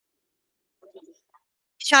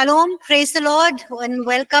Shalom, praise the Lord, and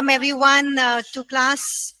welcome everyone to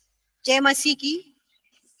class. Jai Masih ki.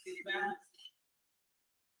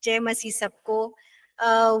 Jai Masih sabko.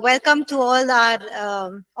 Welcome to all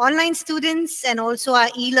our online students and also our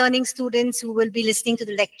e-learning students who will be listening to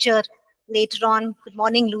the lecture later on. Good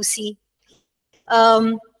morning, Lucy.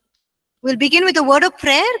 We'll begin with a word of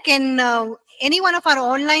prayer. Can any one of our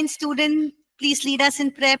online students please lead us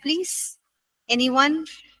in prayer, please? Anyone?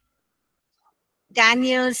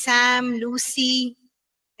 Daniel, Sam, Lucy,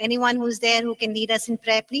 anyone who's there who can lead us in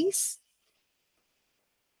prayer, please?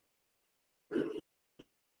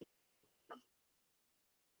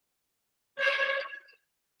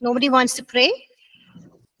 Nobody wants to pray?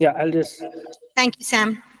 Yeah, I'll just. Thank you,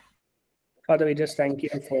 Sam. Father, we just thank you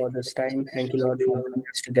for this time. Thank you, Lord, for bringing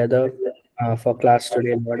us together for class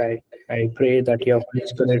today. Lord, I pray that your Holy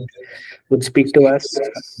Spirit would speak to us.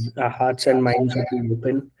 Our hearts and minds would be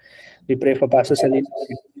open. We pray for Pastor Sunny,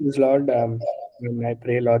 Lord. And I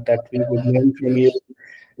pray, Lord, that we would learn from you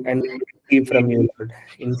and receive from you, Lord.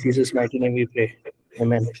 In Jesus' mighty name we pray.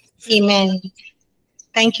 Amen. Amen.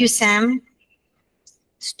 Thank you, Sam.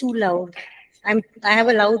 It's too loud. I have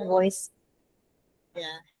a loud voice.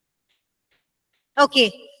 Yeah.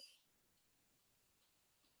 Okay.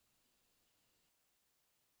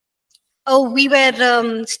 Oh, we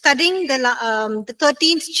were studying the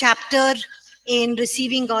 13th chapter in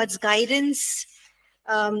receiving God's guidance,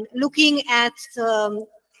 looking at the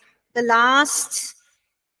last,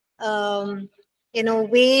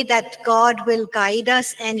 way that God will guide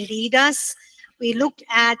us and lead us. We looked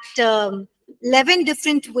at 11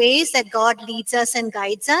 different ways that God leads us and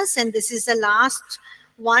guides us, and this is the last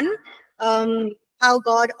one, how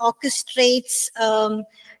God orchestrates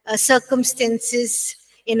circumstances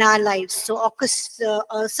in our lives. So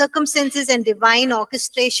circumstances and divine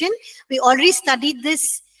orchestration. We already studied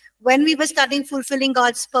this when we were studying fulfilling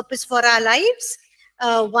God's purpose for our lives,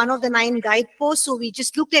 one of the 9 guideposts. So we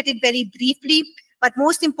just looked at it very briefly, but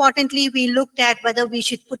most importantly, we looked at whether we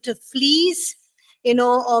should put a fleece,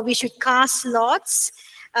 or we should cast lots,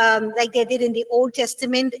 like they did in the Old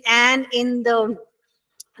Testament and in the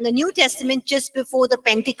New Testament just before the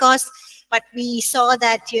Pentecost. But we saw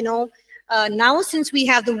that, now since we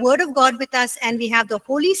have the Word of God with us and we have the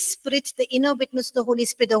Holy Spirit, the inner witness of the Holy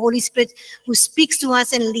Spirit who speaks to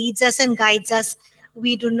us and leads us and guides us,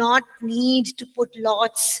 we do not need to put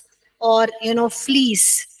lots or,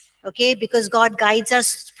 fleece, okay? Because God guides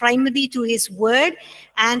us primarily through His Word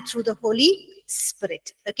and through the Holy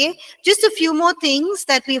Spirit, okay? Just a few more things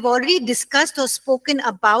that we've already discussed or spoken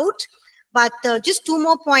about, but just 2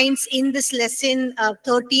 more points in this lesson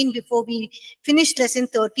 13 before we finish lesson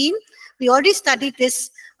 13. We already studied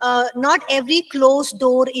this. Not every closed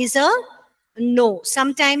door is a no.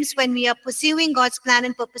 Sometimes when we are pursuing God's plan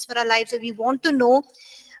and purpose for our lives, and we want to know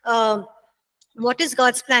what is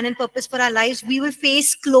God's plan and purpose for our lives, we will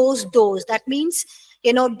face closed doors. That means,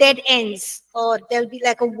 dead ends, or there'll be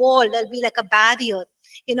like a wall, there'll be like a barrier,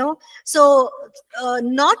 So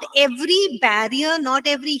not every barrier, not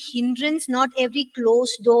every hindrance, not every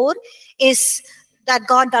closed door is that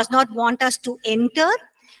God does not want us to enter.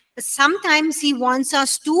 But sometimes He wants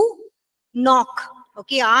us to knock.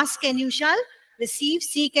 Okay, ask and you shall receive,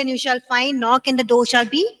 seek and you shall find, knock and the door shall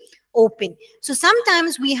be open. So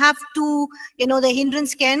sometimes we have to, the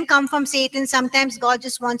hindrance can come from Satan. Sometimes God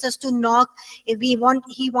just wants us to knock. He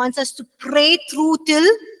wants us to pray through till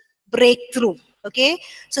breakthrough. Okay,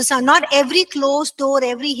 so not every closed door,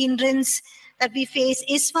 every hindrance that we face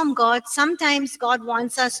is from God. Sometimes God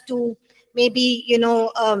wants us to maybe,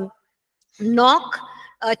 knock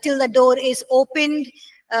till the door is opened.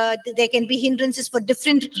 There can be hindrances for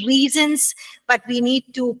different reasons, but we need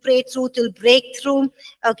to pray through till breakthrough,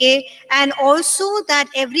 okay? And also that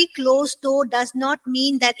every closed door does not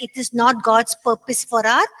mean that it is not God's purpose for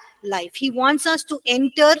our life. He wants us to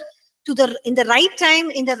enter in the right time,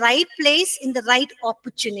 in the right place, in the right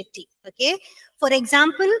opportunity, okay? For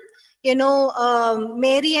example,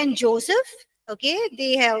 Mary and Joseph, okay,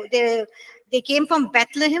 they came from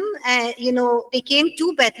Bethlehem, they came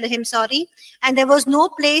to Bethlehem, and there was no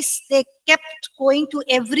place. They kept going to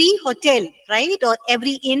every hotel, right, or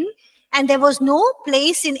every inn, and there was no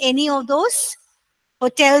place in any of those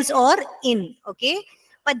hotels or inn, okay?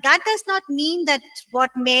 But that does not mean that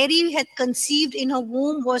what Mary had conceived in her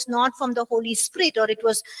womb was not from the Holy Spirit, or it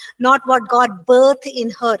was not what God birthed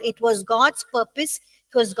in her. It was God's purpose,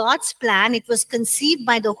 it was God's plan, it was conceived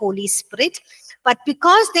by the Holy Spirit. But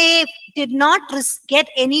because they did not get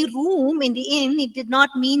any room in the inn, it did not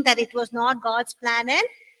mean that it was not God's plan and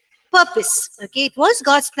purpose. Okay, it was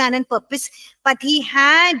God's plan and purpose, but He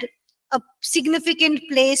had a significant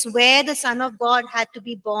place where the Son of God had to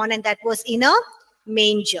be born, and that was in a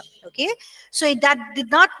manger. Okay, so that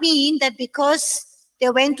did not mean that because they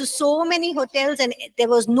went to so many hotels and there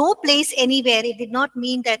was no place anywhere, it did not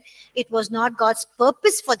mean that it was not God's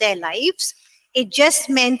purpose for their lives. It just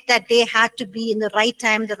meant that they had to be in the right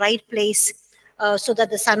time, the right place, so that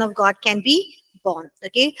the Son of God can be born.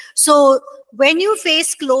 Okay, so when you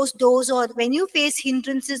face closed doors or when you face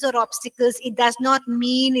hindrances or obstacles, it does not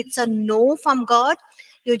mean it's a no from God.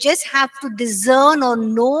 You just have to discern or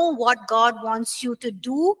know what God wants you to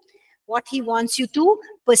do, what he wants you to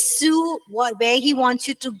pursue, where he wants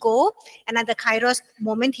you to go, and at the Kairos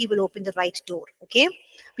moment, he will open the right door. Okay,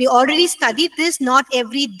 we already studied this. Not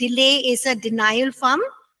every delay is a denial from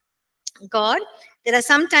God. There are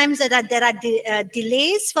sometimes that there are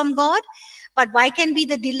delays from God. But why can be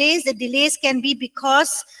the delays? The delays can be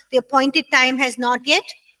because the appointed time has not yet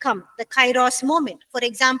come, the Kairos moment. For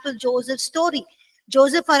example, Joseph's story.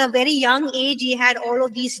 Joseph, at a very young age, he had all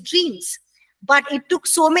of these dreams. But it took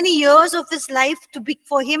so many years of his life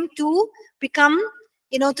for him to become,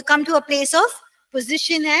 to come to a place of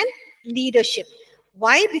position and leadership.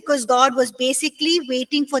 Why? Because God was basically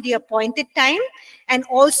waiting for the appointed time. And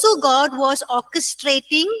also God was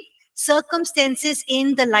orchestrating circumstances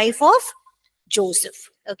in the life of Joseph.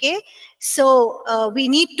 Okay, so we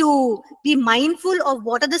need to be mindful of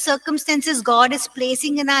what are the circumstances God is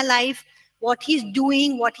placing in our life, what he's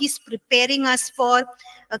doing, what he's preparing us for.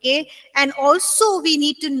 Okay, and also we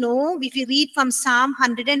need to know, if you read from Psalm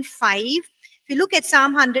 105, if you look at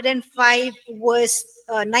Psalm 105 verse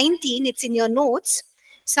 19, it's in your notes.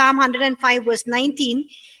 Psalm 105 verse 19,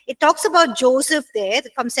 it talks about Joseph there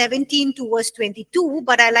from 17 to verse 22,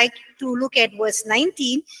 but I like to look at verse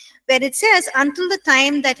 19, where it says, until the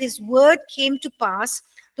time that his word came to pass,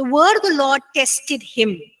 the word of the Lord tested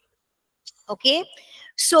him. Okay,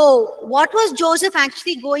 so what was Joseph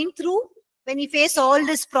actually going through when he faced all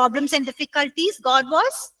these problems and difficulties? God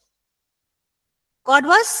was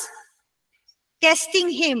testing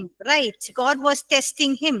him, right? God was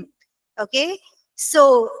testing him. Okay,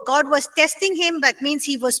 so God was testing him. That means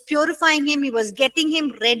he was purifying him. He was getting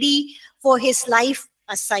him ready for his life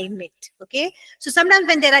assignment. Okay, so sometimes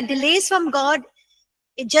when there are delays from God,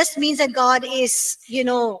 it just means that God is,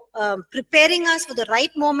 preparing us for the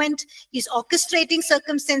right moment. He's orchestrating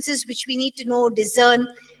circumstances which we need to know, discern,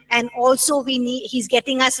 and also he's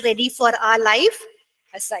getting us ready for our life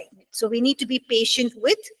assignment. So we need to be patient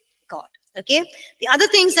with God. Okay, the other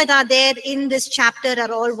things that are there in this chapter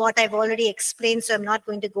are all what I've already explained, so I'm not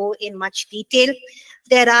going to go in much detail.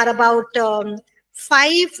 There are about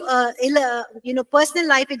 5 personal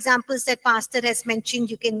life examples that Pastor has mentioned.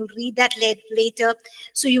 You can read that later,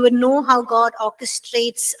 so you will know how God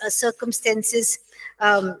orchestrates circumstances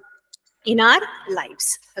in our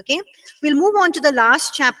lives. Okay, we'll move on to the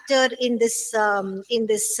last chapter in this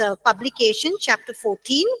publication, chapter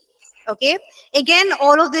 14. Okay, again,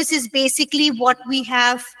 all of this is basically what we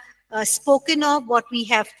have spoken of, what we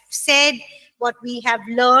have said, what we have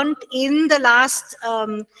learned in the last,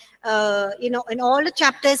 in all the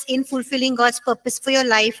chapters in fulfilling God's purpose for your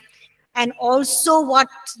life, and also what,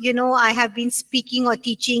 I have been speaking or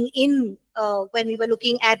teaching in when we were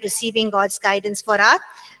looking at receiving God's guidance for our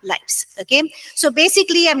lives. Okay, so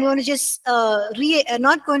basically, I'm going to just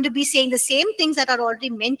not going to be saying the same things that are already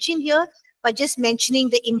mentioned here, but just mentioning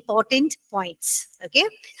the important points. Okay,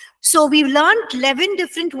 so we've learned 11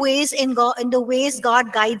 different ways in the ways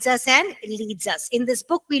God guides us and leads us. In this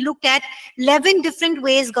book, we looked at 11 different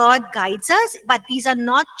ways God guides us, but these are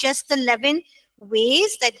not just the 11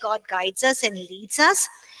 ways that God guides us and leads us.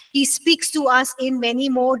 He speaks to us in many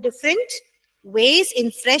more different ways, in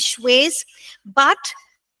fresh ways. But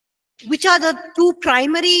which are the 2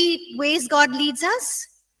 primary ways God leads us?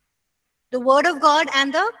 The Word of God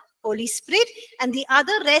and the Holy Spirit, and the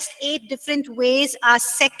other rest 8 different ways are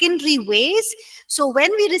secondary ways. So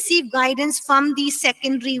when we receive guidance from these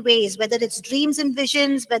secondary ways, whether it's dreams and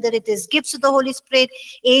visions, whether it is gifts of the Holy Spirit,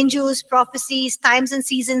 angels, prophecies, times and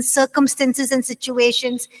seasons, circumstances and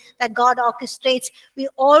situations that God orchestrates, we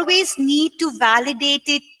always need to validate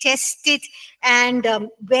it, test it, and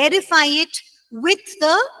verify it with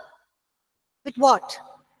what?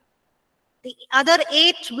 The other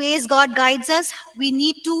 8 ways God guides us, we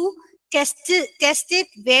need to test it,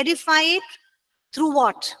 verify it through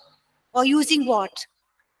what? Or using what?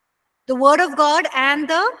 The Word of God and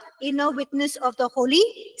the inner witness of the Holy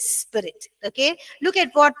Spirit. Okay, look at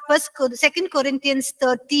what 2 Corinthians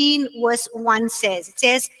 13 verse 1 says. It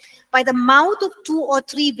says, by the mouth of 2 or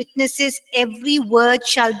 3 witnesses, every word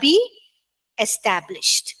shall be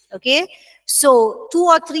established. Okay, So 2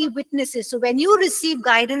 or 3 witnesses. So when you receive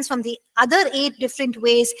guidance from the other 8 different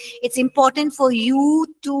ways, it's important for you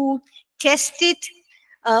to test it,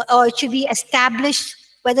 or it should be established,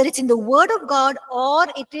 whether it's in the Word of God or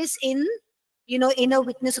it is in, inner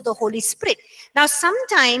witness of the Holy Spirit. Now,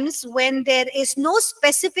 sometimes when there is no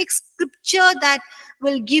specific scripture that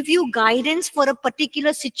will give you guidance for a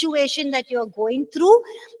particular situation that you're going through,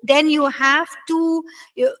 then you have to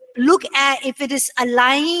look at if it is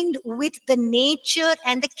aligned with the nature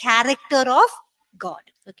and the character of God.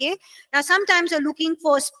 Okay. Now, sometimes you're looking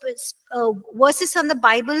for verses from the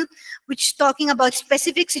Bible which talking about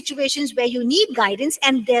specific situations where you need guidance,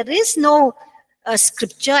 and there is no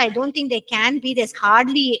scripture. I don't think there can be. There's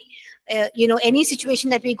hardly, any situation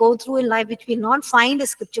that we go through in life which will not find a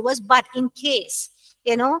scripture verse. But in case,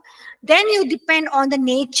 then you depend on the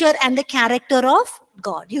nature and the character of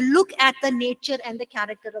God. You look at the nature and the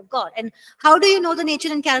character of God. And how do you know the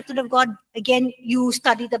nature and character of God? Again, you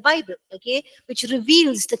study the Bible, okay, which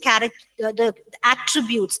reveals the character, the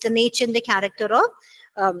attributes, the nature and the character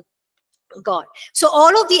of God. So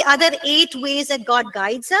all of the other 8 ways that God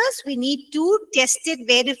guides us, we need to test it,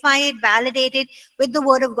 verify it, validate it with the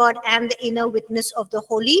Word of God and the inner witness of the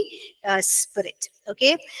Holy Spirit.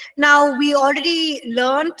 Okay. Now, we already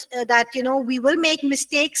learned that, we will make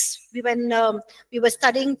mistakes. When we were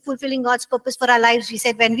studying fulfilling God's purpose for our lives, we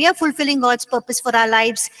said when we are fulfilling God's purpose for our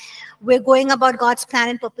lives, we're going about God's plan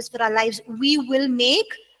and purpose for our lives, we will make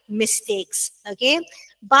mistakes. Okay.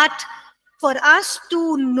 But for us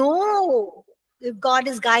to know if God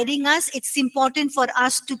is guiding us, it's important for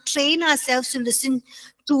us to train ourselves to listen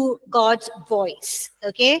to God's voice.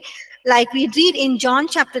 Okay. Like we read in John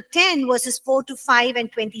chapter 10, verses 4 to 5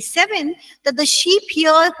 and 27, that the sheep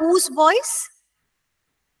hear whose voice?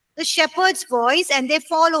 The shepherd's voice, and they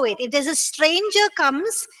follow it. If there's a stranger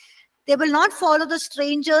comes, they will not follow the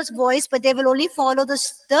stranger's voice, but they will only follow the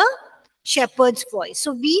shepherd's voice.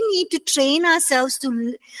 So we need to train ourselves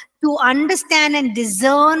to understand and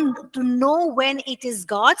discern, to know when it is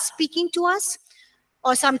God speaking to us,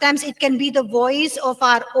 or sometimes it can be the voice of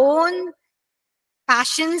our own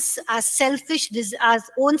passions, our selfish, our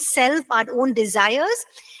own self, our own desires,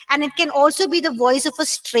 and it can also be the voice of a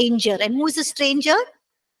stranger. And who is a stranger?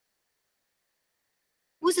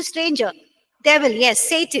 Who's a stranger? Devil, yes,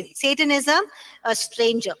 Satan. Satan is a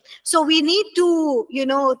stranger. So we need to,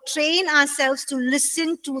 train ourselves to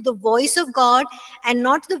listen to the voice of God and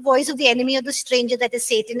not the voice of the enemy or the stranger, that is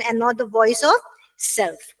Satan, and not the voice of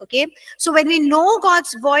self. Okay. So when we know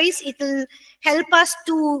God's voice, it will help us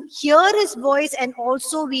to hear his voice, and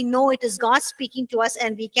also we know it is God speaking to us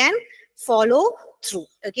and we can follow through.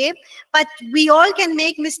 Okay. But we all can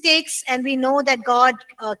make mistakes, and we know that God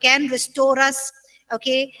can restore us.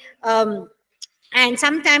 Okay. And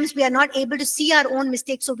sometimes we are not able to see our own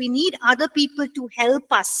mistakes, so we need other people to help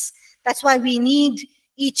us. That's why we need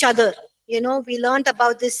each other. We learned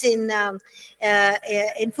about this in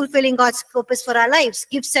fulfilling God's purpose for our lives,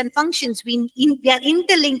 gifts and functions. We are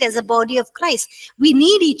interlinked as a body of Christ. We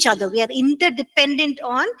need each other. We are interdependent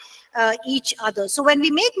on each other. So when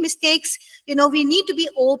we make mistakes, we need to be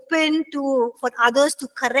open for others to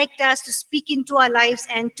correct us, to speak into our lives,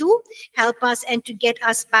 and to help us and to get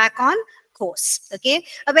us back on course. Okay.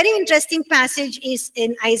 A very interesting passage is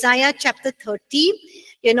in Isaiah chapter 30.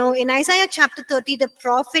 In Isaiah chapter 30, the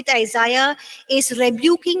prophet Isaiah is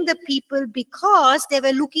rebuking the people because they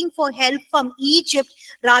were looking for help from Egypt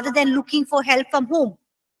rather than looking for help from whom?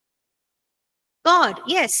 God.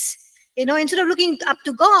 Yes. Instead of looking up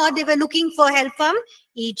to God, they were looking for help from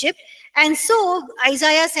Egypt. And so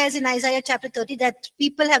Isaiah says in Isaiah chapter 30 that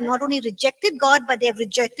people have not only rejected God, but they have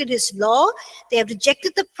rejected his law, they have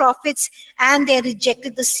rejected the prophets, and they have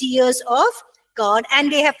rejected the seers of God,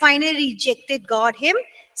 and they have finally rejected God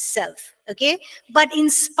himself. Okay. But in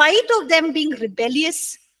spite of them being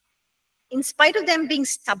rebellious, in spite of them being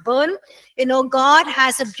stubborn, God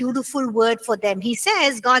has a beautiful word for them.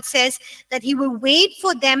 God says that he will wait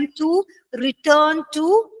for them to return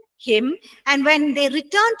to him. And when they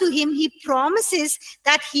return to him, he promises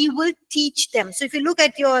that he will teach them. So if you look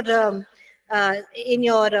at your in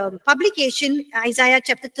your publication, Isaiah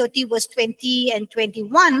chapter 30, verse 20 and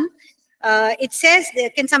 21, it says,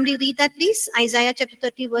 can somebody read that, please? Isaiah chapter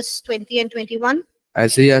 30, verse 20 and 21.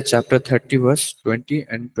 Isaiah chapter 30 verse 20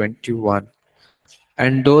 and 21.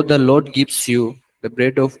 And though the Lord gives you the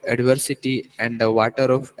bread of adversity and the water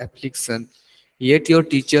of affliction, yet your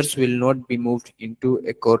teachers will not be moved into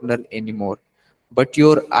a corner anymore. But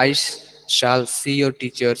your eyes shall see your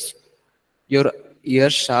teachers, your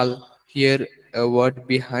ears shall hear a word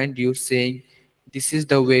behind you saying, "This is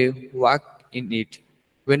the way, walk in it."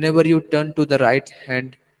 Whenever you turn to the right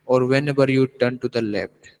hand or whenever you turn to the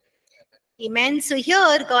left. Amen. So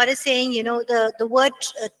here God is saying, the word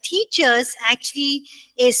teachers actually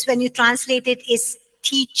is, when you translate it, is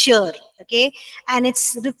teacher. Okay. And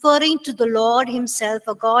it's referring to the Lord himself,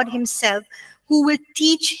 or God himself, who will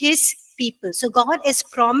teach his people. So God is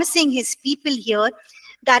promising his people here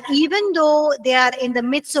that even though they are in the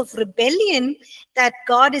midst of rebellion, that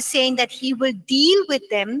God is saying that he will deal with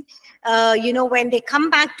them. When they come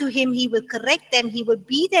back to him, he will correct them. He will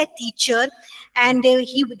be their teacher, and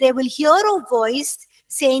they will hear a voice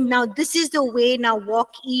saying, now this is the way, now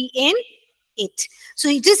walk ye in it. So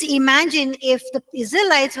you just imagine if the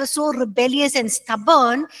Israelites were so rebellious and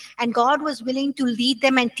stubborn, and God was willing to lead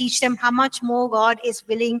them and teach them, how much more God is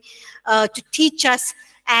willing to teach us,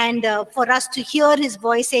 and for us to hear his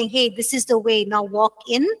voice saying, hey, this is the way, now walk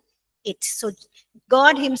in it. So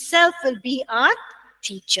God himself will be our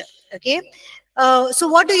teacher. Okay. So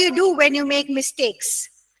what do you do when you make mistakes?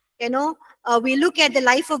 We look at the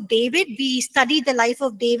life of David. We studied the life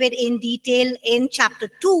of David in detail in chapter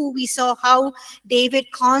 2. We saw how David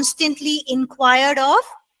constantly inquired of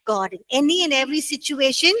God. In any and every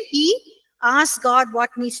situation, he asked God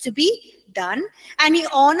what needs to be done, and he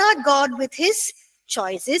honored God with his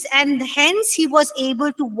choices, and hence he was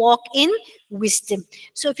able to walk in wisdom.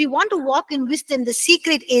 So if you want to walk in wisdom, the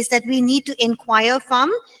secret is that we need to inquire from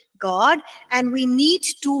God, and we need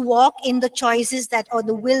to walk in the choices that, or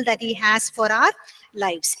the will that he has for our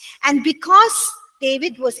lives. And because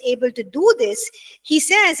David was able to do this, he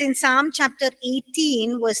says in Psalm chapter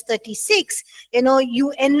 18 verse 36,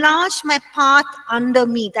 you enlarged my path under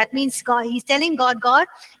me. That means God, he's telling God,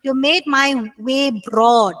 you made my way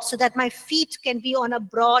broad so that my feet can be on a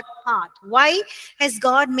broad path. Why has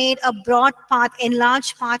God made a broad path,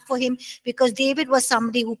 enlarged path for him? Because David was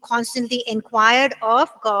somebody who constantly inquired of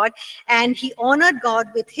God, and he honored God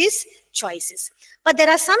with his choices. But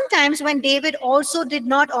there are some times when David also did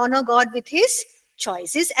not honor God with his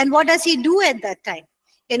choices. And what does he do at that time?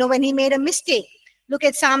 When he made a mistake. Look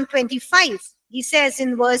at Psalm 25. He says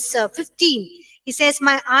in verse 15, he says,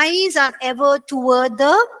 my eyes are ever toward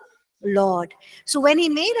the Lord. So when he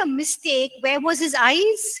made a mistake, where was his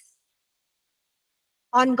eyes?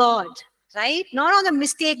 On God, right? Not on the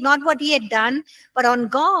mistake, not what he had done, but on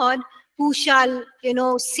God, who shall,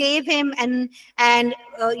 save him and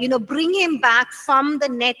bring him back from the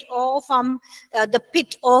net, or from the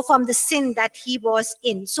pit, or from the sin that he was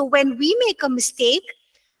in. So when we make a mistake,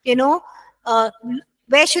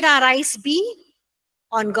 where should our eyes be?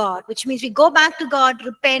 On God, which means we go back to God,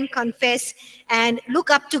 repent, confess, and look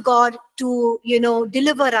up to God to,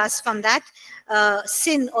 deliver us from that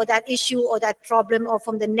sin, or that issue, or that problem, or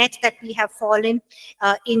from the net that we have fallen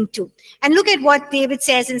into. And look at what David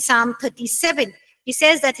says in Psalm 37. He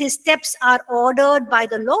says that his steps are ordered by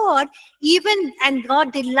the Lord, and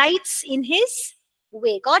God delights in his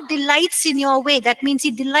way. God delights in your way. That means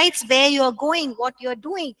he delights where you're going, what you're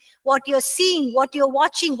doing, what you're seeing, what you're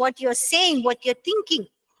watching, what you're saying, what you're thinking.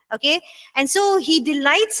 Okay. And so he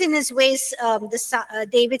delights in his ways.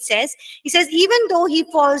 David says, he says, even though he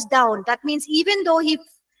falls down, that means even though he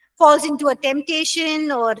falls into a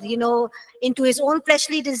temptation, or, into his own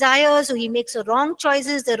fleshly desires, or he makes the wrong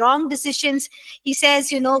choices, the wrong decisions, he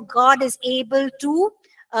says, God is able to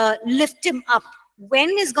lift him up. When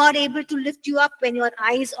is God able to lift you up? When your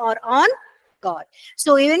eyes are on God.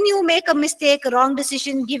 So when you make a mistake, a wrong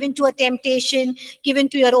decision, given to a temptation, given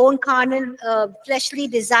to your own carnal, fleshly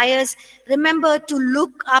desires, remember to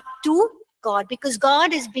look up to God, because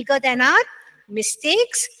God is bigger than our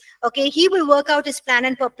mistakes. Okay, he will work out his plan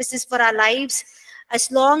and purposes for our lives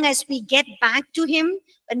as long as we get back to him.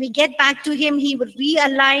 When we get back to him, he will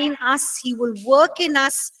realign us. He will work in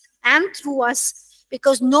us and through us,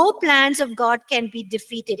 because no plans of God can be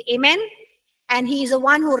defeated. Amen. And he is the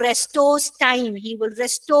one who restores time. He will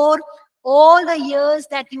restore all the years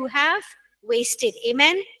that you have wasted.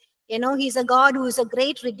 Amen. He's a God who is a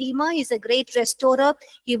great redeemer. He's a great restorer.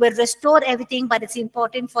 He will restore everything, but it's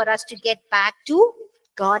important for us to get back to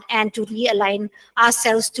God and to realign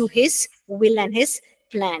ourselves to his will and his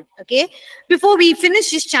plan. Okay. Before we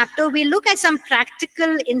finish this chapter, we look at some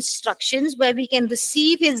practical instructions where we can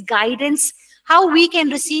receive his guidance, how we can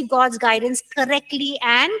receive God's guidance correctly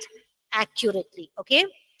and accurately. Okay.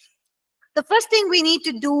 The first thing we need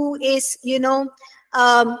to do is, we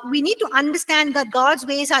need to understand that God's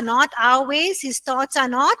ways are not our ways. His thoughts are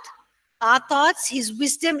not our thoughts. His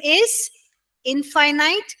wisdom is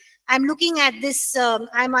infinite. I'm looking at this,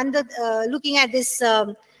 looking at this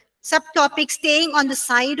subtopic, staying on the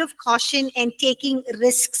side of caution and taking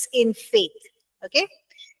risks in faith. Okay.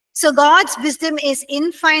 So God's wisdom is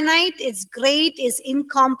infinite, it's great, it's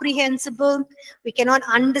incomprehensible. We cannot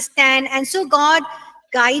understand. And so God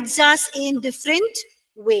guides us in different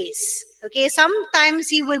ways. Okay, sometimes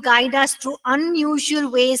He will guide us through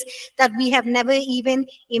unusual ways that we have never even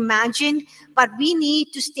imagined, but we need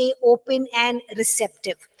to stay open and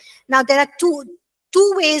receptive. Now, there are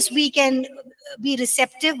two ways we can be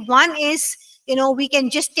receptive. One is, we can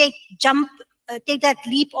just take that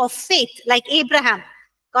leap of faith, like Abraham.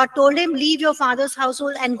 God told him, leave your father's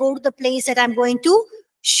household and go to the place that I'm going to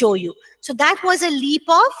show you. So that was a leap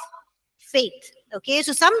of faith. Okay,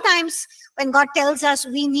 so sometimes when God tells us,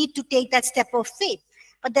 we need to take that step of faith.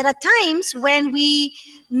 But there are times when we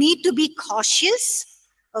need to be cautious.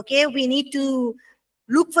 Okay, we need to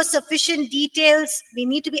look for sufficient details. We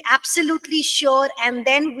need to be absolutely sure, and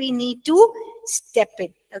then we need to step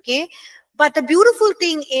in. Okay, but the beautiful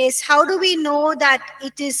thing is, how do we know that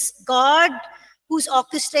it is God who's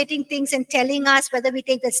orchestrating things and telling us whether we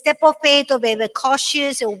take the step of faith, or whether we're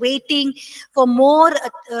cautious or waiting for more,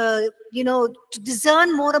 to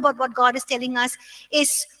discern more about what God is telling us?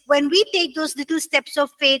 Is when we take those little steps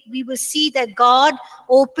of faith, we will see that God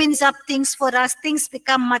opens up things for us. Things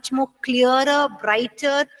become much more clearer,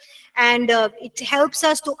 brighter, and it helps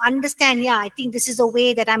us to understand, I think this is the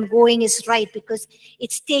way that I'm going is right, because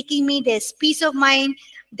it's taking me, there's peace of mind,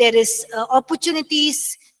 there is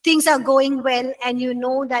opportunities, things are going well, and you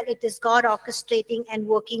know that it is God orchestrating and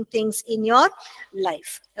working things in your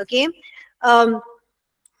life. Okay.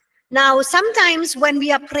 Now, sometimes when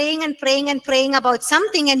we are praying and praying and praying about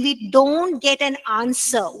something and we don't get an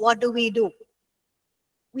answer, what do?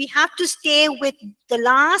 We have to stay with the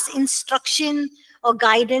last instruction or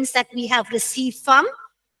guidance that we have received from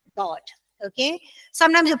God. Okay.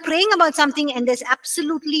 Sometimes you're praying about something and there's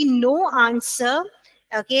absolutely no answer.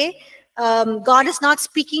 Okay. God is not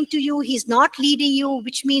speaking to you. He's not leading you,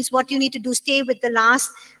 which means what you need to do, stay with the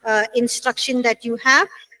last instruction that you have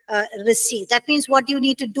received. That means what you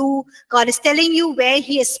need to do, God is telling you where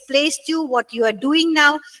He has placed you, what you are doing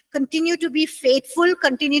now. Continue to be faithful,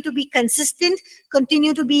 continue to be consistent,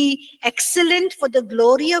 continue to be excellent for the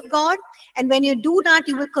glory of God. And when you do that,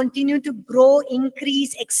 you will continue to grow,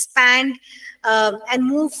 increase, expand, and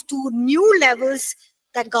move to new levels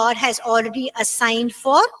that God has already assigned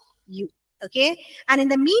for you. Okay. And in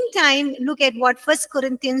the meantime, look at what 1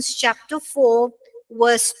 Corinthians chapter 4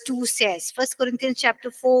 verse 2 says. 1 Corinthians chapter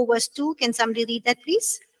 4 verse 2. Can somebody read that,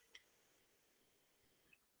 please?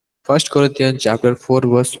 1 Corinthians chapter 4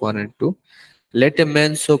 verse 1 and 2. Let a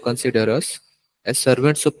man so consider us as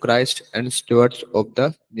servants of Christ and stewards of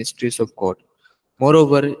the mysteries of God.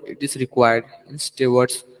 Moreover, it is required in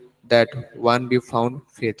stewards that one be found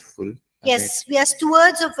faithful. Yes, we are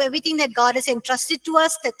stewards of everything that God has entrusted to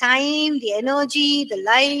us, the time, the energy, the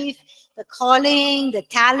life, the calling, the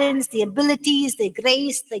talents, the abilities, the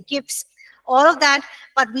grace, the gifts, all of that,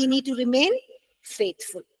 but we need to remain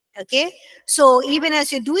faithful. Okay, so even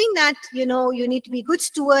as you're doing that, you need to be good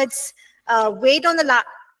stewards. Wait on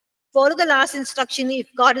follow the last instruction.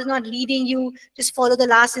 If God is not leading you, just follow the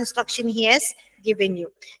last instruction He has given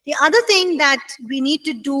you. The other thing that we need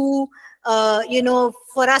to do,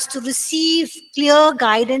 for us to receive clear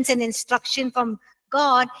guidance and instruction from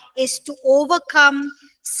God, is to overcome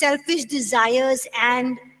selfish desires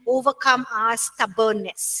and overcome our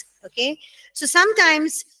stubbornness. Okay, so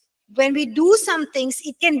sometimes when we do some things,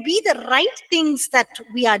 it can be the right things that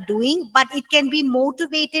we are doing, but it can be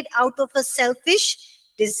motivated out of a selfish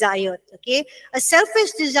desire. Okay, a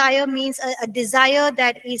selfish desire means a desire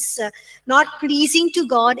that is not pleasing to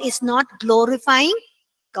God, is not glorifying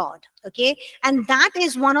God. Okay, and that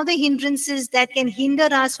is one of the hindrances that can hinder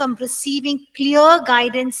us from receiving clear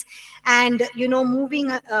guidance and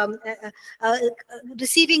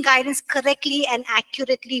receiving guidance correctly and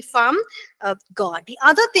accurately from God. The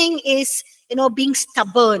other thing is being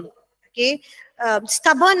stubborn. Okay,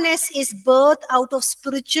 stubbornness is birthed out of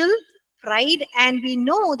spiritual pride, and we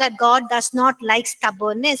know that God does not like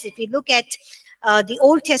stubbornness. If we look at the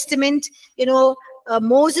Old Testament,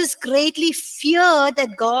 Moses greatly feared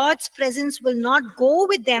that God's presence will not go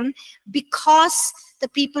with them because the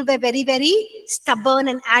people were very, very stubborn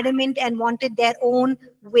and adamant and wanted their own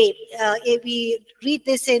way. If we read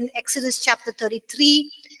this in Exodus chapter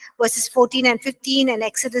 33, verses 14 and 15, and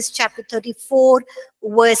Exodus chapter 34,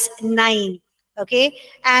 verse 9. Okay,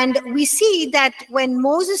 and we see that when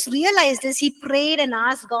Moses realized this, he prayed and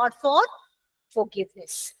asked God for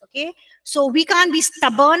forgiveness. Okay, so we can't be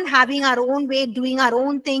stubborn, having our own way, doing our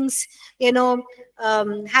own things,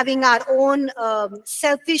 having our own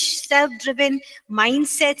selfish, self-driven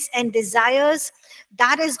mindsets and desires.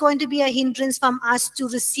 That is going to be a hindrance from us to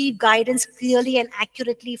receive guidance clearly and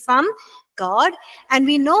accurately from God. And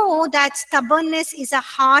we know that stubbornness is a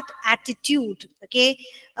heart attitude. Okay,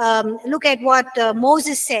 look at what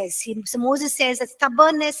Moses says. So Moses says that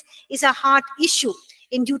stubbornness is a heart issue.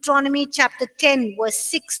 In Deuteronomy chapter 10, verse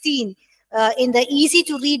 16, in the easy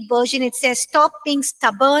to read version, it says, stop being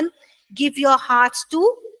stubborn, give your hearts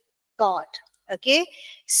to God. Okay,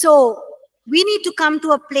 so we need to come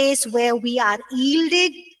to a place where we are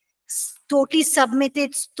yielded, totally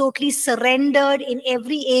submitted, totally surrendered in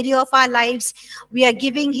every area of our lives. We are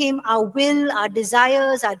giving him our will, our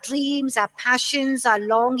desires, our dreams, our passions, our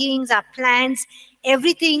longings, our plans,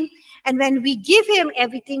 everything. And when we give him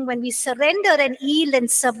everything, when we surrender and yield and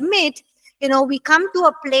submit, we come to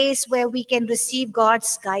a place where we can receive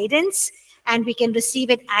God's guidance, and we can receive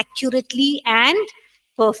it accurately and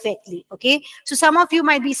perfectly. Okay, so some of you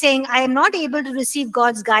might be saying, I am not able to receive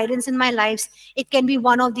God's guidance in my lives. It can be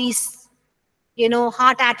one of these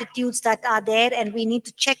heart attitudes that are there, and we need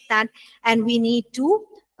to check that, and we need to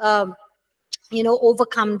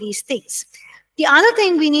overcome these things. The other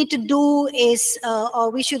thing we need to do is, or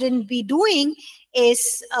we shouldn't be doing,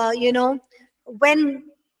 is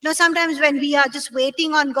sometimes when we are just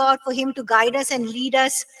waiting on God for him to guide us and lead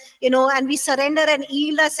us, and we surrender and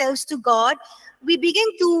yield ourselves to God, we begin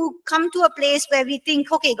to come to a place where we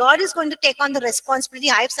think, okay, God is going to take on the responsibility.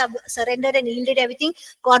 I have surrendered and yielded everything.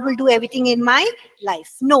 God will do everything in my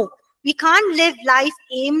life. No, we can't live life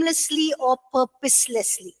aimlessly or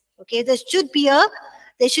purposelessly. Okay,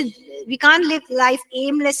 we can't live life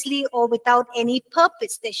aimlessly or without any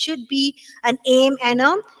purpose. There should be an aim and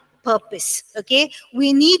a purpose. Okay,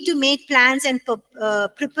 we need to make plans and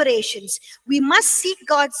preparations. We must seek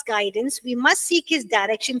God's guidance. We must seek his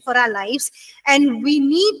direction for our lives, and we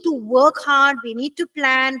need to work hard. We need to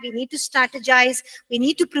plan. We need to strategize. We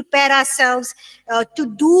need to prepare ourselves to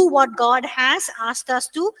do what God has asked us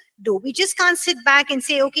to do. We just can't sit back and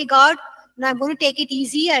say, okay, God, now I'm going to take it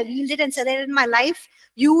easy. I've yielded and surrendered my life.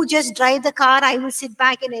 You just drive the car. I will sit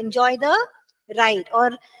back and enjoy the ride.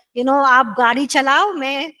 Or आप गाड़ी चलाओ,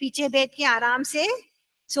 मैं पीछे बैठ के आराम से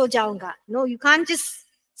सो जाऊंगा. No, you can't just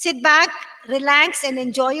sit back, relax, and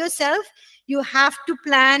enjoy yourself. You have to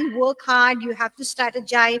plan, work hard. You have to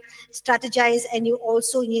strategize, and you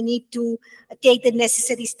need to take the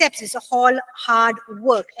necessary steps. It's all hard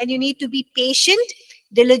work, and you need to be patient,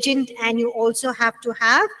 diligent, and you also have to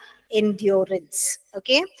have endurance.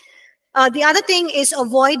 Okay. The other thing is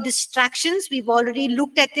avoid distractions. We've already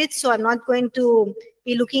looked at it, so I'm not going to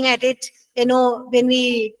be looking at it. When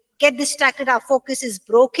we get distracted, our focus is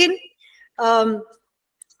broken. The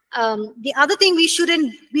other thing we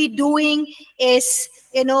shouldn't be doing is,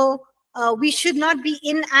 we should not be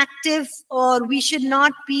inactive, or we should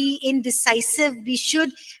not be indecisive. We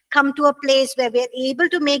should come to a place where we're able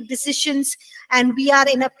to make decisions, and we are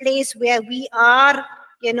in a place where we are,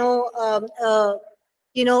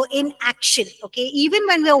 in action. Okay, even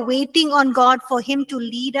when we're waiting on God for him to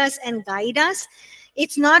lead us and guide us,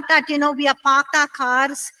 it's not that we are parked our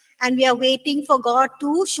cars and we are waiting for God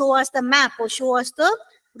to show us the map or show us the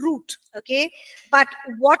route. Okay, but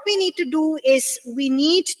what we need to do is we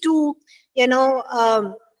need to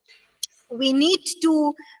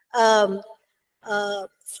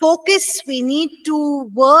focus. We need to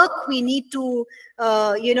work. We need to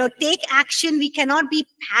take action. We cannot be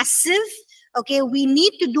passive. Okay, we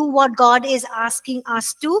need to do what God is asking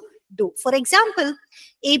us to do. For example,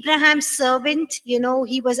 Abraham's servant,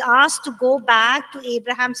 he was asked to go back to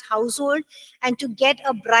Abraham's household and to get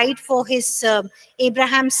a bride for his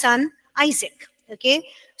Abraham's son, Isaac. Okay,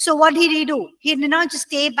 so what did he do? He did not just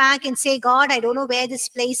stay back and say, God, I don't know where this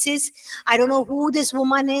place is. I don't know who this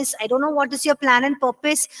woman is. I don't know what is your plan and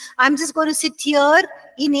purpose. I'm just going to sit here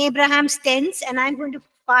in Abraham's tents and I'm going to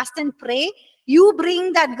fast and pray. You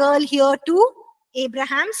bring that girl here to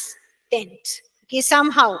Abraham's tent. Okay,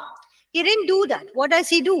 somehow. He didn't do that. What does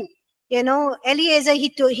he do? Eliezer,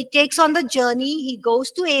 he takes on the journey. He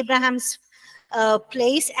goes to Abraham's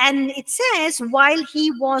place, and it says, while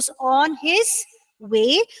he was on his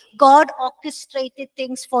way, God orchestrated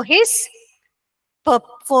things for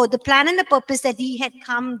the plan and the purpose that he had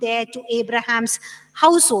come there to Abraham's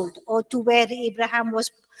household, or to where Abraham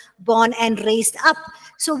was born and raised up.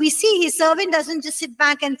 So we see his servant doesn't just sit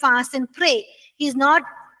back and fast and pray. He's not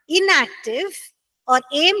inactive or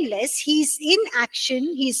aimless. He's in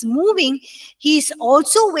action. He's moving. He's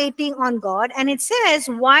also waiting on God. And it says,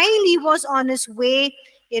 while he was on his way,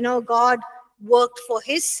 God worked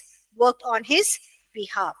on his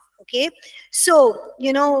behalf. Okay, so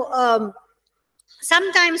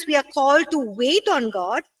sometimes we are called to wait on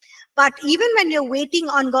God, but even when you're waiting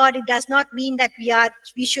on God, it does not mean that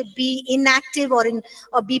we should be inactive or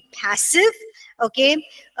be passive. Okay,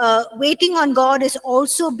 waiting on God is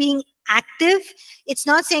also being active. It's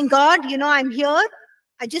not saying, God, I'm here,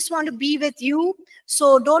 I just want to be with you,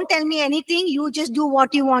 so don't tell me anything, you just do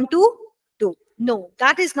what you want to do. No,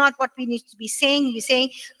 that is not what we need to be saying. We're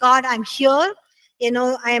saying, God, I'm here,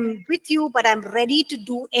 I am with you, but I'm ready to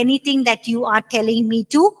do anything that you are telling me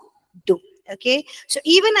to do. Okay, so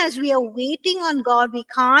even as we are waiting on God, we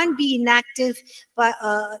can't be inactive, but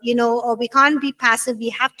or we can't be passive. We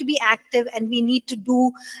have to be active, and we need to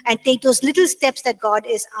do and take those little steps that God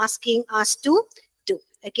is asking us to do.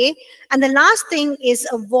 Okay, and the last thing is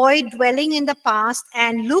avoid dwelling in the past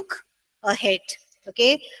and look ahead.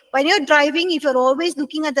 Okay, when you're driving, if you're always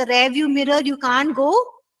looking at the rear view mirror, you can't go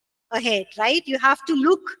ahead, right? You have to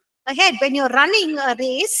look ahead. When you're running a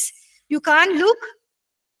race, you can't look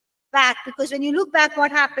back, because when you look back,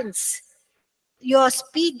 what happens? Your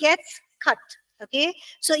speed gets cut. Okay,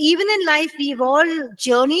 so even in life, we've all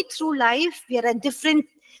journeyed through life. We are at different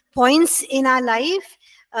points in our life.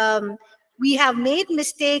 We have made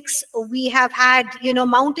mistakes. We have had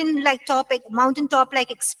mountaintop like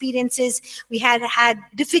experiences. We had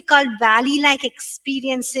difficult valley like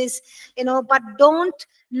experiences, but don't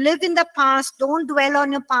live in the past. Don't dwell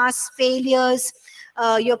on your past failures,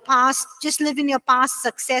 your past. Just live in your past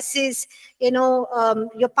successes,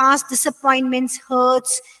 your past disappointments,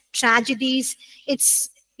 hurts, tragedies. It's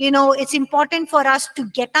important for us to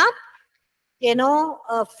get up,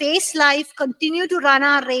 face life, continue to run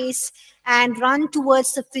our race, and run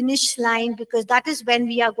towards the finish line, because that is when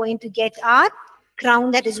we are going to get our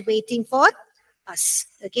crown that is waiting for us.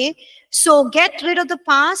 Okay, so get rid of the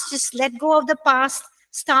past, just let go of the past,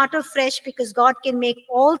 start afresh, because God can make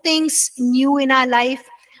all things new in our life.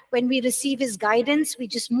 When we receive his guidance, we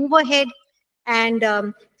just move ahead,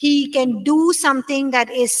 and he can do something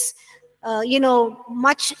that is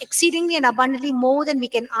much exceedingly and abundantly more than we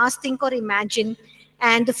can ask, think, or imagine.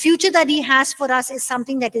 And the future that he has for us is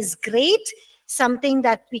something that is great, something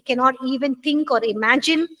that we cannot even think or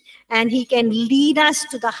imagine. And he can lead us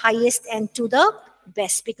to the highest and to the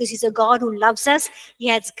best, because he's a God who loves us. He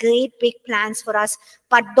has great big plans for us.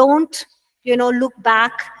 But don't, look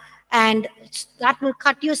back, and that will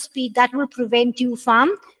cut your speed. That will prevent you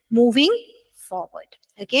from moving forward.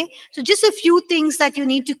 Okay, so just a few things that you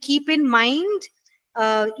need to keep in mind,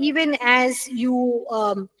 even as you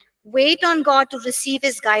wait on God to receive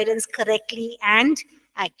his guidance correctly and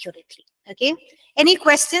accurately. Okay, any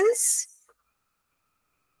questions?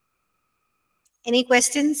 Any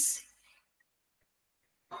questions?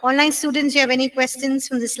 Online students, do you have any questions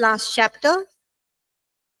from this last chapter?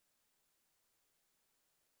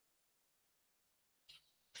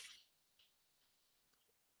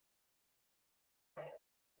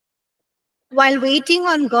 While waiting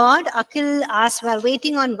on God, Akhil asked, while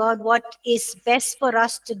waiting on God, what is best for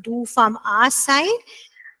us to do from our side?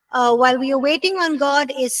 While we are waiting on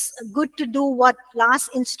God, it's good to do what last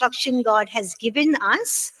instruction God has given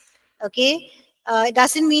us. Okay, it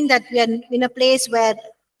doesn't mean that we are in a place where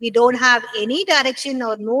we don't have any direction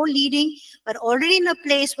or no leading, but already in a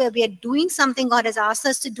place where we are doing something God has asked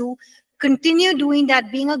us to do. Continue doing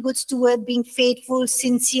that, being a good steward, being faithful,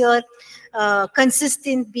 sincere,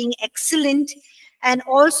 consistent, being excellent. And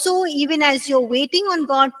also, even as you're waiting on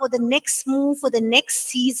God for the next move, for the next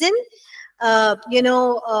season,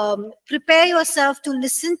 prepare yourself to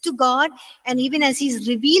listen to God. And even as he's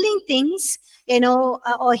revealing things,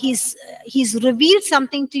 or he's revealed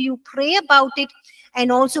something to you, pray about it,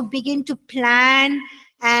 and also begin to plan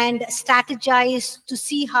and strategize to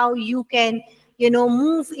see how you can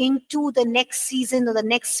move into the next season, or the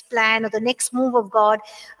next plan, or the next move of God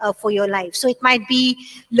for your life. So it might be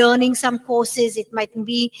learning some courses, it might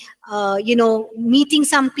be meeting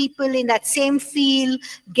some people in that same field,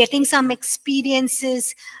 getting some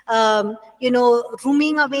experiences,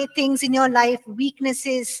 rooming away things in your life,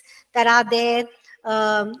 weaknesses that are there,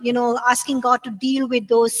 asking God to deal with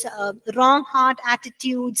those wrong heart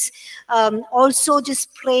attitudes. Also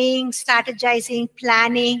just praying, strategizing,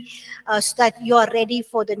 planning, so that you are ready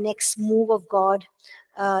for the next move of God.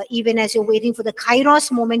 Even as you're waiting for the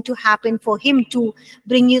Kairos moment to happen, for him to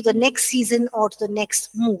bring you the next season or to the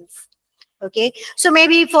next move. Okay, so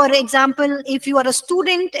maybe, for example, if you are a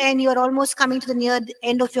student and you're almost coming to the near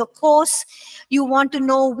end of your course, you want to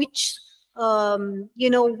know which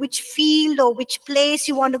which field or which place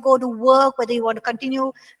you want to go to work, whether you want to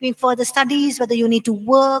continue doing further studies, whether you need to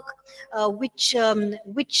work, which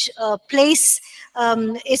place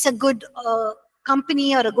is a good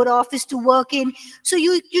company or a good office to work in. So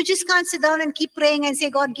you just can't sit down and keep praying and say,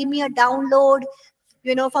 God, give me a download,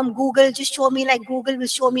 from Google. Just show me, like Google will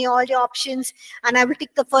show me all the options and I will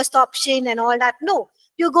tick the first option and all that. No,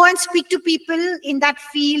 you go and speak to people in that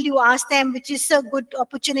field. You ask them which is a good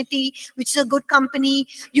opportunity, which is a good company.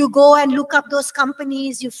 You go and look up those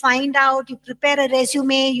companies. You find out, you prepare a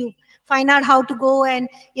resume, you find out how to go and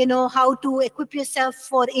how to equip yourself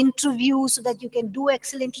for interviews so that you can do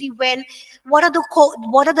excellently well. What are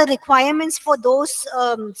the requirements for those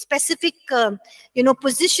specific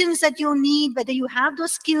positions that you need, whether you have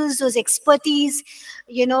those skills, those expertise,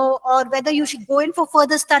 or whether you should go in for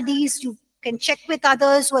further studies. You can check with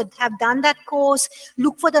others who have done that course,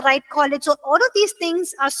 look for the right college. So all of these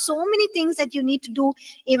things are so many things that you need to do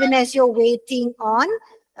even as you're waiting on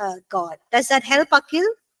God. Does that help, Akhil?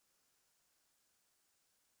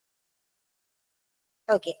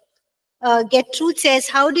 Okay. Gertrude says,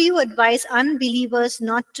 how do you advise unbelievers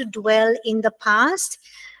not to dwell in the past?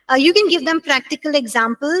 You can give them practical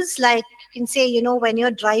examples, like you can say, when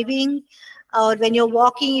you're driving or when you're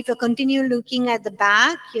walking, if you continue looking at the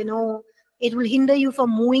back, it will hinder you from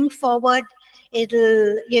moving forward.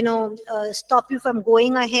 It'll, stop you from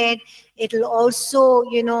going ahead. It'll also,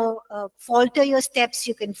 falter your steps.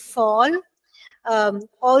 You can fall.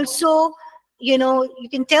 Also, you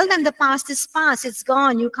can tell them the past is past, it's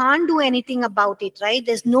gone. You can't do anything about it, right?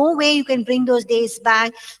 There's no way you can bring those days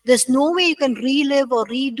back. There's no way you can relive or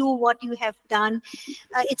redo what you have done.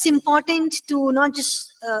 It's important to not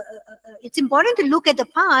just, it's important to look at the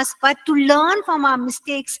past, but to learn from our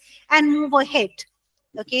mistakes and move ahead.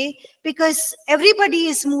 Okay, because everybody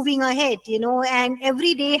is moving ahead, and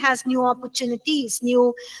every day has new opportunities,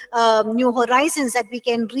 new horizons that we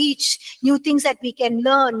can reach, new things that we can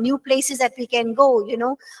learn, new places that we can go,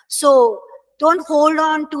 So don't hold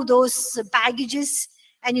on to those baggages.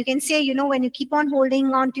 And you can say, when you keep on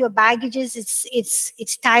holding on to your baggages,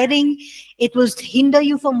 it's tiring. It will hinder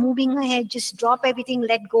you from moving ahead. Just drop everything,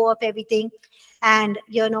 let go of everything, and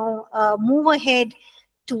move ahead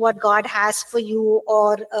to what God has for you,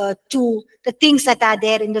 or to the things that are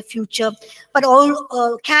there in the future. But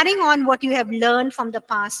all carrying on what you have learned from the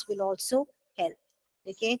past will also help.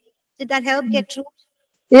 Okay, did that help, Gertrude?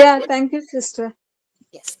 Yeah, thank you, sister.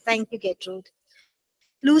 Yes, thank you, Gertrude.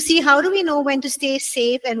 Lucy, how do we know when to stay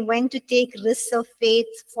safe and when to take risks of faith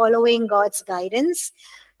following God's guidance?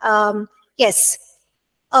 Yes.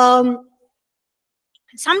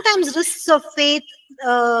 Sometimes risks of faith,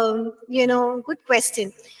 good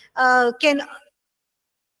question. Can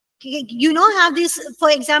have this,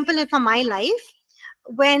 for example, for my life,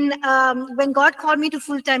 when God called me to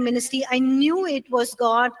full-time ministry, I knew it was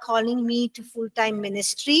God calling me to full-time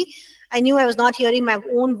ministry. I knew I was not hearing my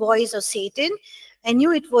own voice or Satan. I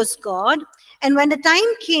knew it was God. And when the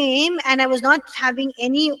time came and I was not having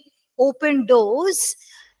any open doors,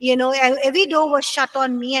 every door was shut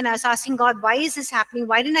on me, and I was asking God, why is this happening?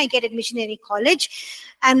 Why didn't I get admission in any college?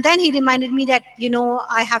 And then he reminded me that,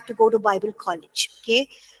 I have to go to Bible college. Okay.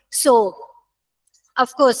 So,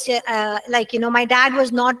 of course, my dad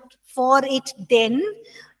was not for it then.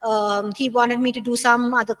 He wanted me to do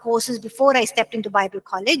some other courses before I stepped into Bible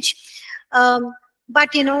college. But,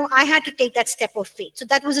 I had to take that step of faith. So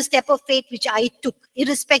that was a step of faith which I took,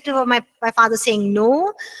 irrespective of my father saying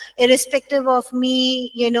no, irrespective of me,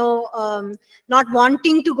 not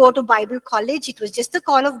wanting to go to Bible college. It was just the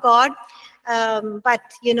call of God. But,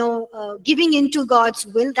 giving into God's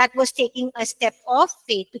will, that was taking a step of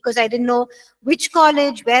faith, because I didn't know which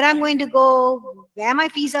college, where I'm going to go, where my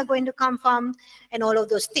fees are going to come from, and all of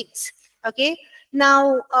those things. Okay.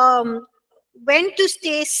 Now, when to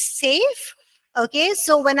stay safe? Okay,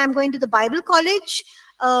 so when I'm going to the Bible college,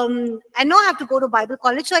 I know I have to go to Bible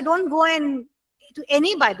college, so I don't go to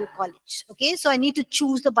any Bible college. Okay, so I need to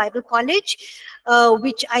choose the Bible college,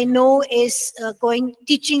 which I know is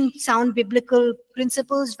teaching sound biblical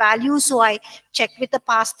principles, values. So I checked with the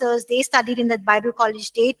pastors. They studied in that Bible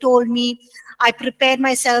college. They told me. I prepared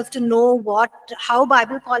myself to know how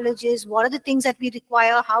Bible college is, what are the things that we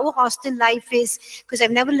require, how hostel life is, because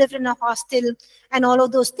I've never lived in a hostel, and all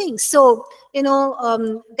of those things. So,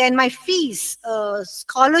 then my fees,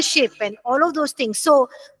 scholarship, and all of those things. So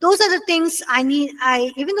those are the things I need.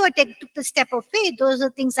 Even though I took the step of faith, those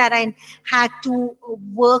are things that I had to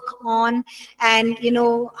work on. And,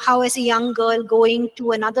 how as a young girl going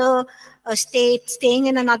to another state, staying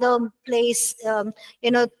in another place,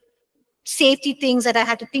 safety things that I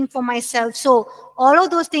had to think for myself. So all of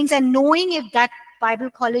those things, and knowing if that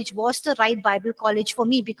Bible college was the right Bible college for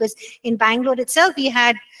me, because in Bangalore itself, we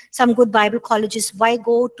had some good Bible colleges. Why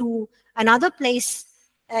go to another place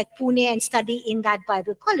like Pune and study in that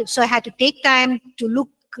Bible college? So I had to take time to look,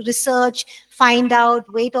 research, find out,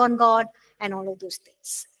 wait on God, and all of those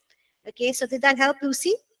things. Okay, so did that help,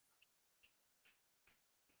 Lucy?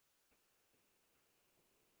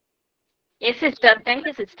 Yes, sister. Thank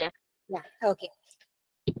you, sister. Yeah, okay.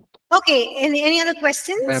 Okay, any other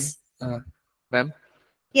questions? Ma'am,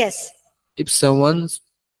 Yes. if someone's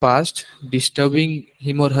past disturbing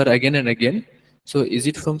him or her again and again, so is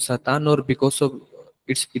it from Satan or because of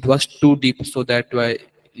it was too deep, so that why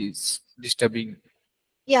it's disturbing?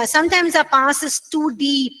 Yeah, sometimes our past is too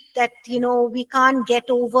deep that, we can't get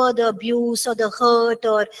over the abuse or the hurt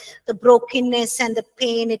or the brokenness and the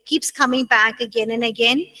pain. It keeps coming back again and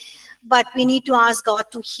again. But we need to ask God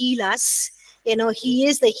to heal us. He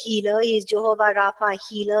is the healer. He is Jehovah Rapha,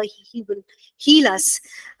 healer. He will heal us.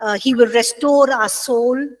 He will restore our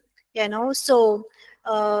soul. So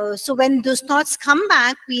when those thoughts come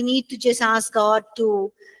back, we need to just ask God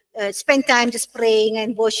to spend time just praying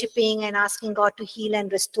and worshiping and asking God to heal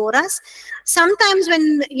and restore us. Sometimes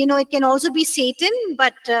when, it can also be Satan,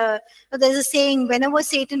 but there's a saying, whenever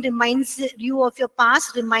Satan reminds you of your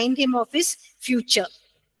past, remind him of his future.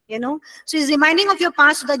 So he's reminding of your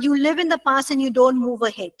past so that you live in the past and you don't move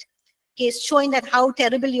ahead. Okay, it's showing that how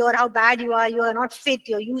terrible you are, how bad you are not fit,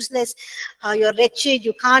 you're useless, you're wretched,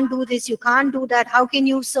 you can't do this, you can't do that, how can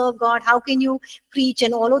you serve God, how can you preach,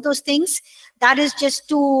 and all of those things. That is just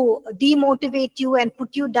to demotivate you and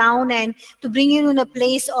put you down and to bring you in a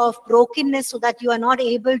place of brokenness so that you are not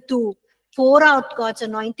able to pour out God's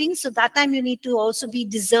anointing. So that time you need to also be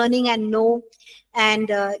discerning and know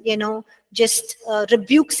and, just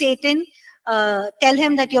rebuke Satan. Tell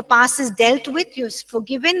him that your past is dealt with, you're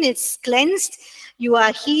forgiven, it's cleansed, you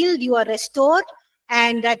are healed, you are restored,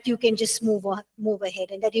 and that you can just move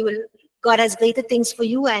ahead, and that God has greater things for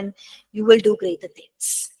you, and you will do greater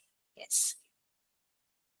things. Yes.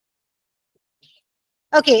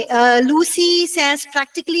 Okay, Lucy says,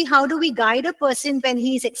 practically, how do we guide a person when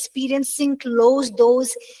he's experiencing closed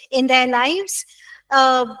doors in their lives?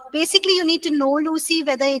 Basically, you need to know, Lucy,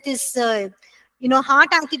 whether it is heart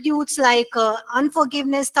attitudes like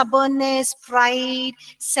unforgiveness, stubbornness, pride,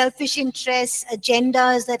 selfish interests,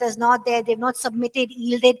 agendas that is not there. They've not submitted,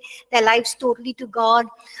 yielded their lives totally to God.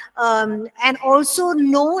 And also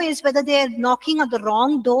know is whether they're knocking on the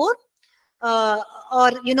wrong door,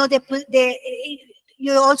 or,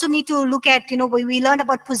 you also need to look at, we learned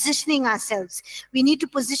about positioning ourselves. We need to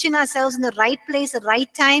position ourselves in the right place, the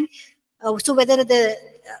right time. So whether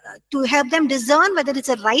to help them discern whether it's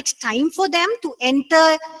a right time for them to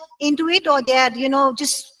enter into it, or they are,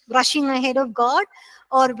 just rushing ahead of God,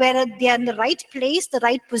 or whether they are in the right place, the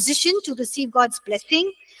right position to receive God's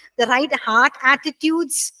blessing, the right heart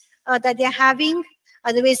attitudes that they're having.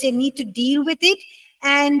 Otherwise, they need to deal with it.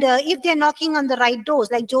 And if they're knocking on the right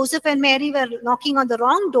doors, like Joseph and Mary were knocking on the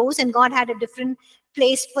wrong doors, and God had a different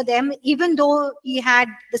place for them, even though he had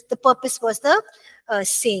the purpose was the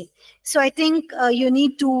same. So I think you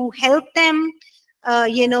need to help them,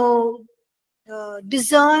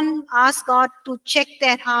 discern, ask God to check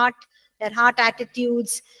their heart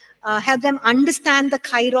attitudes, help them understand the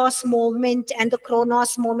Kairos moment and the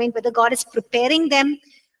Chronos moment, whether God is preparing them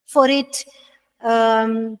for it,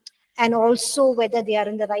 and also whether they are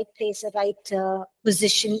in the right place, the right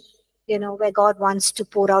position, where God wants to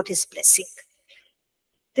pour out his blessing.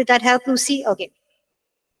 Did that help, Lucy? Okay.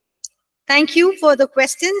 Thank you for the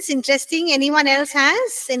questions. Interesting. Anyone else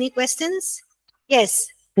has any questions? Yes.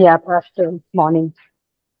 Yeah, Pastor. Morning.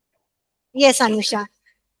 Yes, Anusha.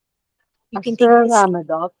 You can take Pastor, this. I'm a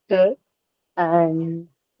doctor, and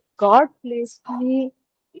God placed me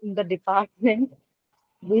in the department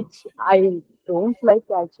which I don't like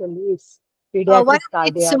actually. It's pediatric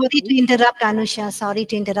Sorry to cardiology. interrupt, Anusha. Sorry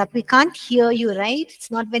to interrupt. We can't hear you, right? It's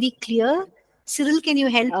not very clear. Cyril, can you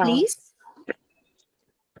help, please?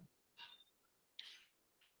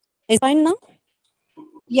 Is fine now?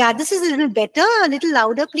 Yeah, this is a little better. A little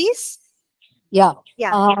louder, please. Yeah.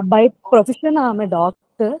 Yeah. By profession, I'm a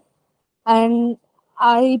doctor, and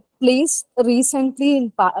I placed recently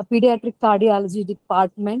in pediatric cardiology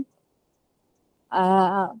department.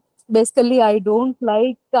 Basically, I don't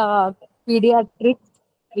like pediatric,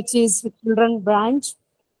 which is children branch,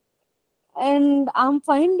 and I'm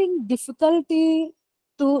finding difficulty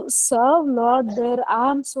to serve Lord there.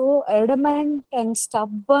 I'm so adamant and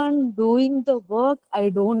stubborn doing the work. I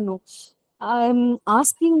don't know. I'm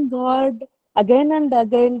asking God again and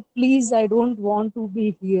again, please, I don't want to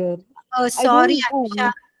be here. Oh, I sorry, don't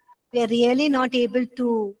Anisha. We're really not able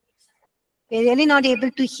to. We're really not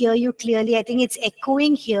able to hear you clearly. I think it's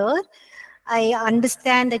echoing here. I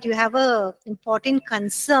understand that you have a important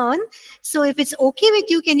concern. So if it's okay with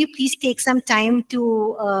you, can you please take some time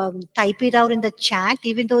to type it out in the chat,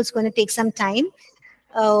 even though it's going to take some time.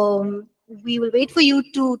 We will wait for you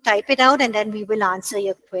to type it out and then we will answer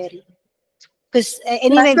your query. Because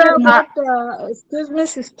anyway, Sister, excuse me,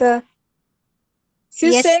 sister.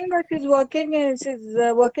 She's yes. saying that she's working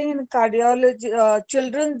in cardiology,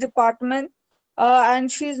 children's department, and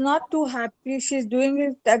she's not too happy. She's doing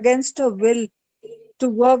it against her will to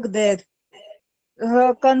work there.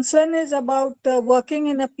 Her concern is about working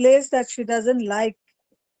in a place that she doesn't like.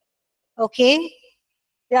 Okay.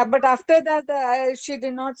 Yeah, but after that, she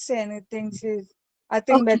did not say anything. I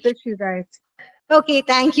think Okay. better she writes. Okay,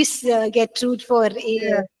 thank you, Gertrude,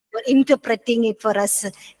 Yeah. for interpreting it for us,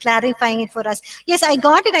 clarifying it for us. Yes, I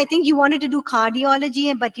got it. I think you wanted to do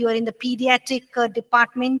cardiology, but you are in the pediatric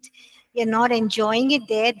department. You're not enjoying it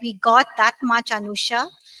there. We got that much, Anusha.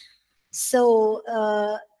 So,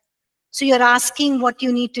 so you're asking what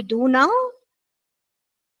you need to do now?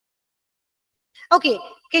 Okay,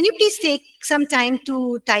 can you please take some time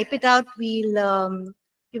to type it out? We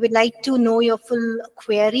would like to know your full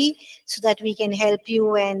query so that we can help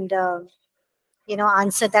you and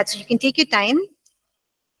answer that. So you can take your time.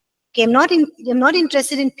 Okay, I'm not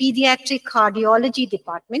interested in pediatric cardiology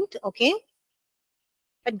department. Okay,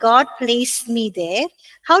 but God placed me there.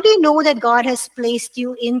 How do you know that God has placed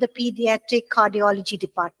you in the pediatric cardiology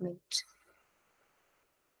department?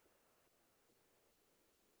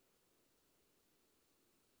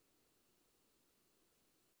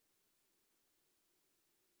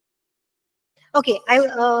 Okay, I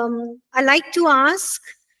like to ask,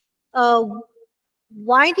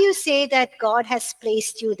 why do you say that God has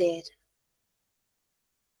placed you there?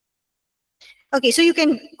 Okay, so you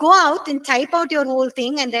can go out and type out your whole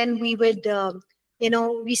thing, and then we would,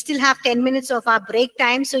 we still have 10 minutes of our break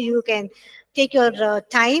time, so you can take your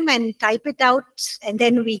time and type it out, and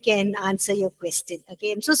then we can answer your question.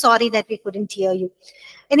 Okay, I'm so sorry that we couldn't hear you.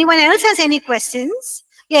 Anyone else has any questions?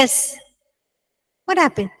 Yes. What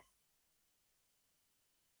happened?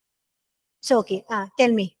 So, okay,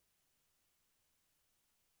 tell me.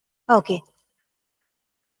 Okay.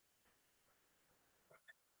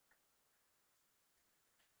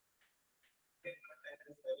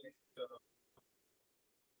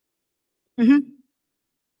 Mm-hmm.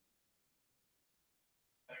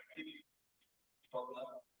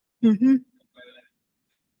 Mm-hmm.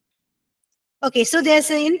 Okay, so there's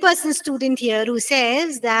an in-person student here who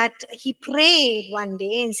says that he prayed one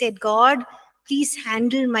day and said, God, please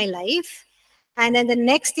handle my life. And then the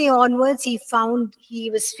next day onwards, he found he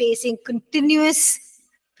was facing continuous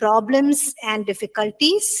problems and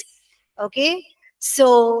difficulties. Okay,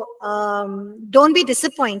 so don't be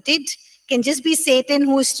disappointed. Can just be Satan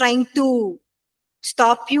who is trying to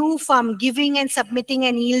stop you from giving and submitting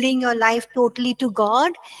and yielding your life totally to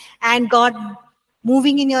God, and God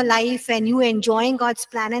moving in your life and you enjoying God's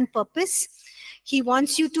plan and purpose. He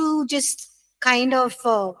wants you to just kind of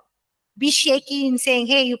be shaky in saying,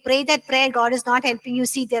 hey, you pray that prayer, God is not helping you.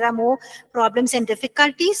 See, there are more problems and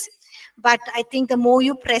difficulties. But I think the more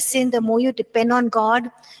you press in, the more you depend on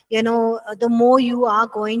God, the more you are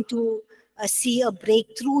going to see a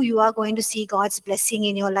breakthrough. You are going to see God's blessing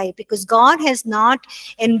in your life, because God has not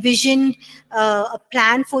envisioned a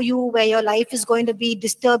plan for you where your life is going to be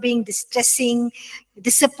disturbing, distressing,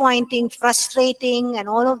 disappointing, frustrating, and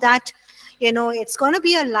all of that. It's going to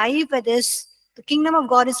be a life where the kingdom of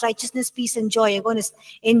God is righteousness, peace, and joy. You're going to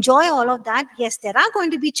enjoy all of that. Yes, there are going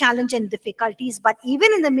to be challenge and difficulties, but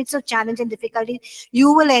even in the midst of challenge and difficulty,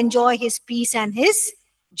 you will enjoy his peace and his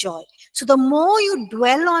joy. So the more you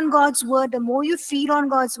dwell on God's word, the more you feed on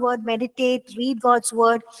God's word, meditate, read God's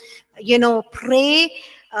word, pray,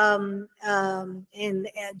 and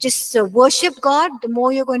just worship God, the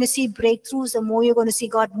more you're going to see breakthroughs, the more you're going to see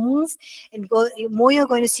God move, and the more you're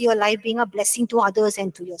going to see your life being a blessing to others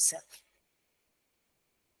and to yourself.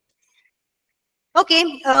 Okay,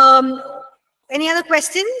 any other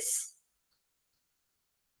questions?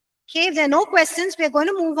 Okay, if there are no questions, we're going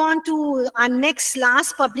to move on to our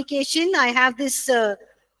last publication. I have this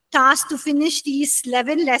task to finish these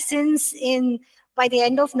 11 lessons by the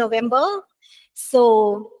end of November.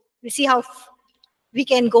 So we'll see how we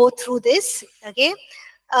can go through this. Okay.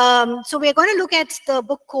 So we're going to look at the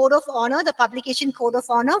book Code of Honor, the publication Code of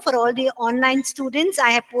Honor for all the online students.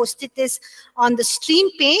 I have posted this on the stream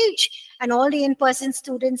page, and all the in-person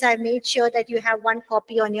students, I've made sure that you have one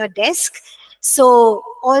copy on your desk. So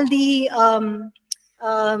all the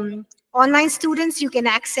Online students, you can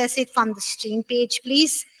access it from the stream page,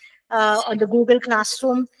 please, on the Google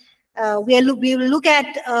Classroom. We will look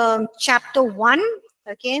at chapter 1,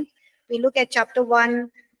 okay? We look at chapter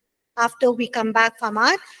 1 after we come back from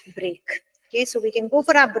our break. Okay, so we can go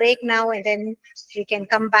for our break now and then we can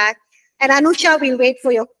come back. And Anusha, we'll wait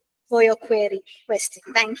for your question.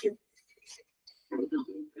 Thank you.